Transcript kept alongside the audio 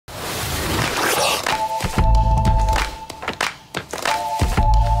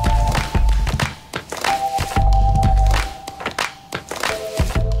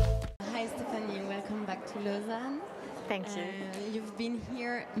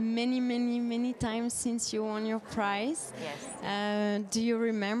here many times since you won your prize. Yes. Do you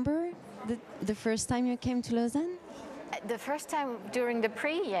remember the first time you came to Lausanne? The first time during the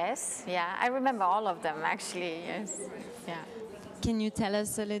Prix, yes. Yeah, I remember all of them actually. Yes. Yeah. Can you tell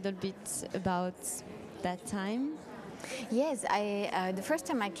us a little bit about that time? Yes, the first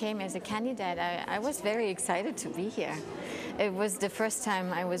time I came as a candidate, I was very excited to be here. It was the first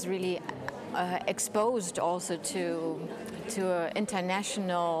time I was really exposed also to an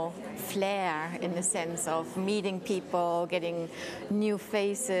international flair, in the sense of meeting people, getting new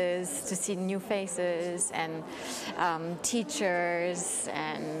faces, to see new faces and teachers,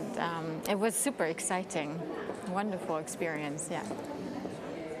 and it was super exciting, wonderful experience. Yeah.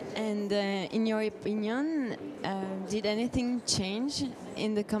 And in your opinion, did anything change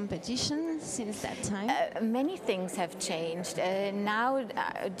in the competition since that time? Many things have changed. Now,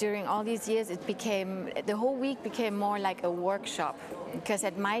 during all these years, the whole week became more like a workshop. Because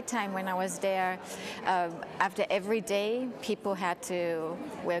at my time, when I was there, after every day, people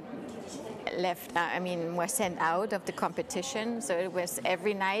were sent out of the competition. So it was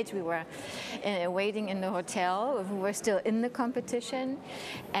every night we were waiting in the hotel. We were still in the competition,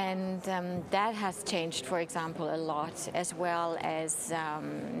 and that has changed, for example, a lot. As well as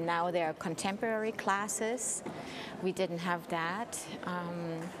now there are contemporary classes. We didn't have that.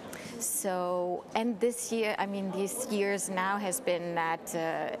 And this year, these years now has been that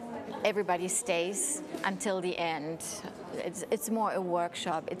everybody stays until the end. It's more a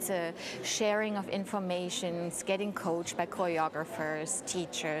workshop. It's a sharing of information. It's getting coached by choreographers,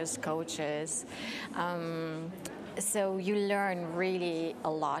 teachers, coaches. So you learn really a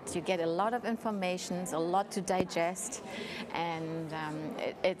lot. You get a lot of information, a lot to digest, and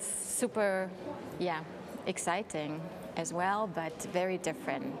it's super, exciting as well, but very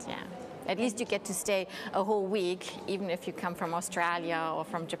different. Yeah. At least you get to stay a whole week, even if you come from Australia or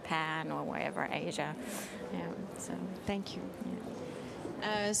from Japan or wherever, Asia. Yeah. So thank you.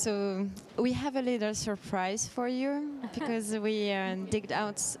 Yeah. So we have a little surprise for you, because we digged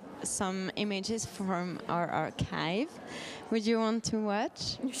out some images from our archive. Would you want to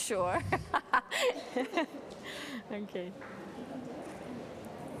watch? Sure. Okay.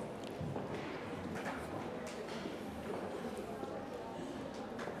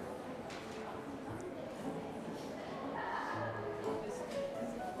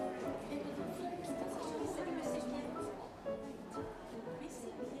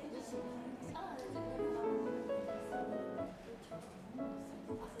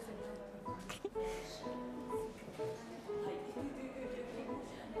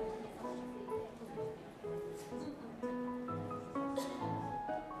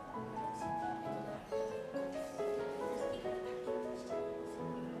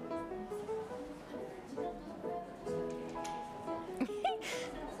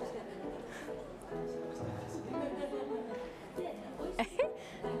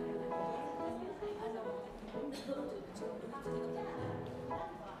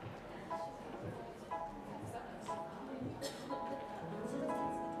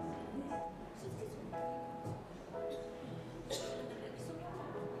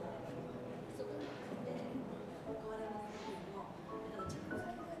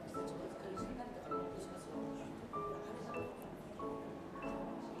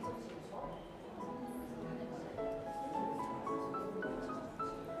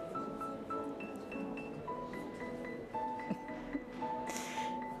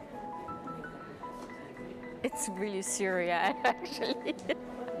 It's really surreal, actually.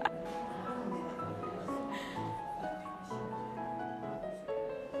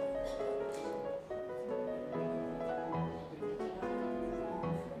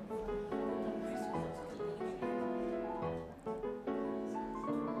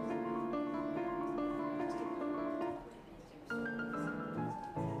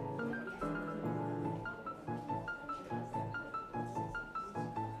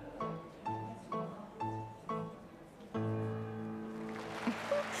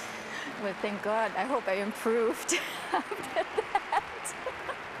 Well, thank God. I hope I improved after that.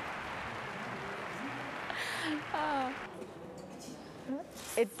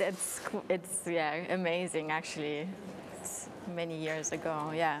 It's amazing, actually. It's many years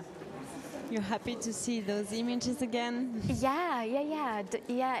ago, yeah. You're happy to see those images again? Yeah.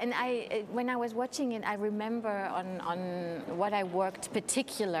 And when I was watching it, I remember on what I worked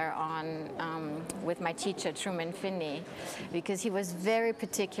particular on with my teacher Truman Finney, because he was very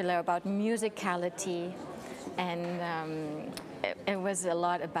particular about musicality, and it was a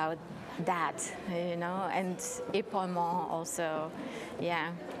lot about that, and épaulement also,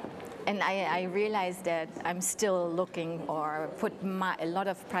 yeah. and I realized that I'm still looking or put a lot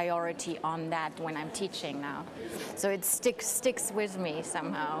of priority on that when I'm teaching now. So it sticks with me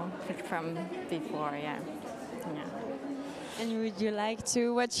somehow from before, yeah. And would you like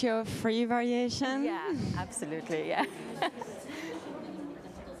to watch your free variation? Yeah, absolutely, yeah.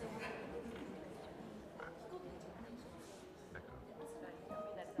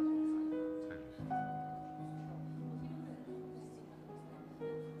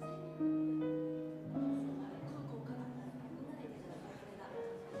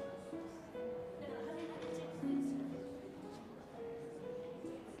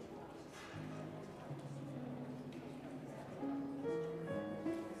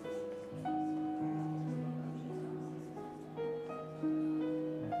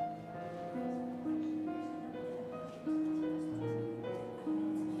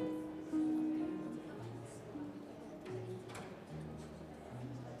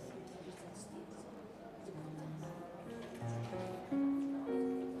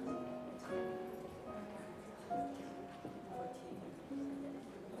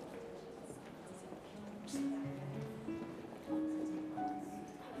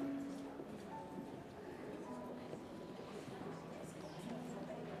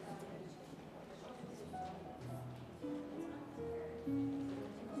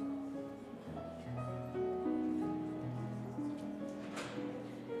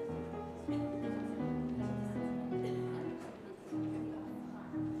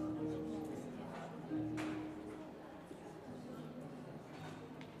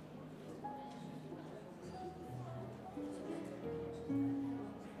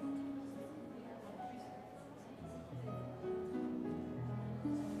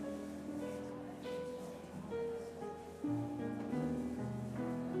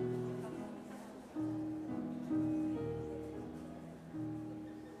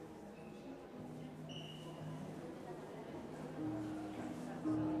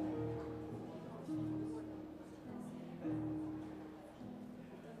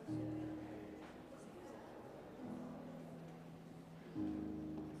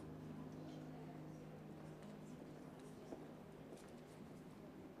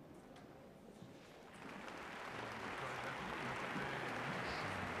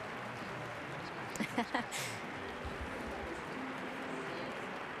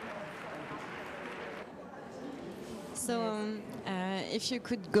 So, if you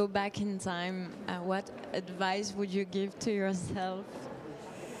could go back in time, what advice would you give to yourself?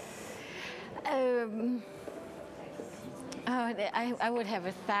 I would have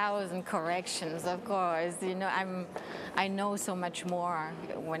 1,000 corrections, of course. You know, I know so much more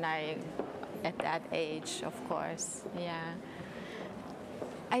when at that age, of course. Yeah.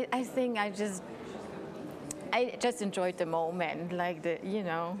 I think I just enjoyed the moment, like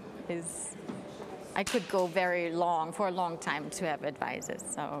I could go for a long time to have advices.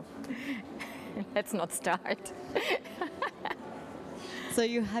 So let's not start. So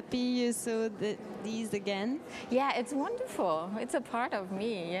you're happy you saw these again? Yeah, it's wonderful. It's a part of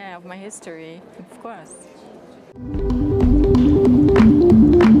me, yeah, of my history, of course.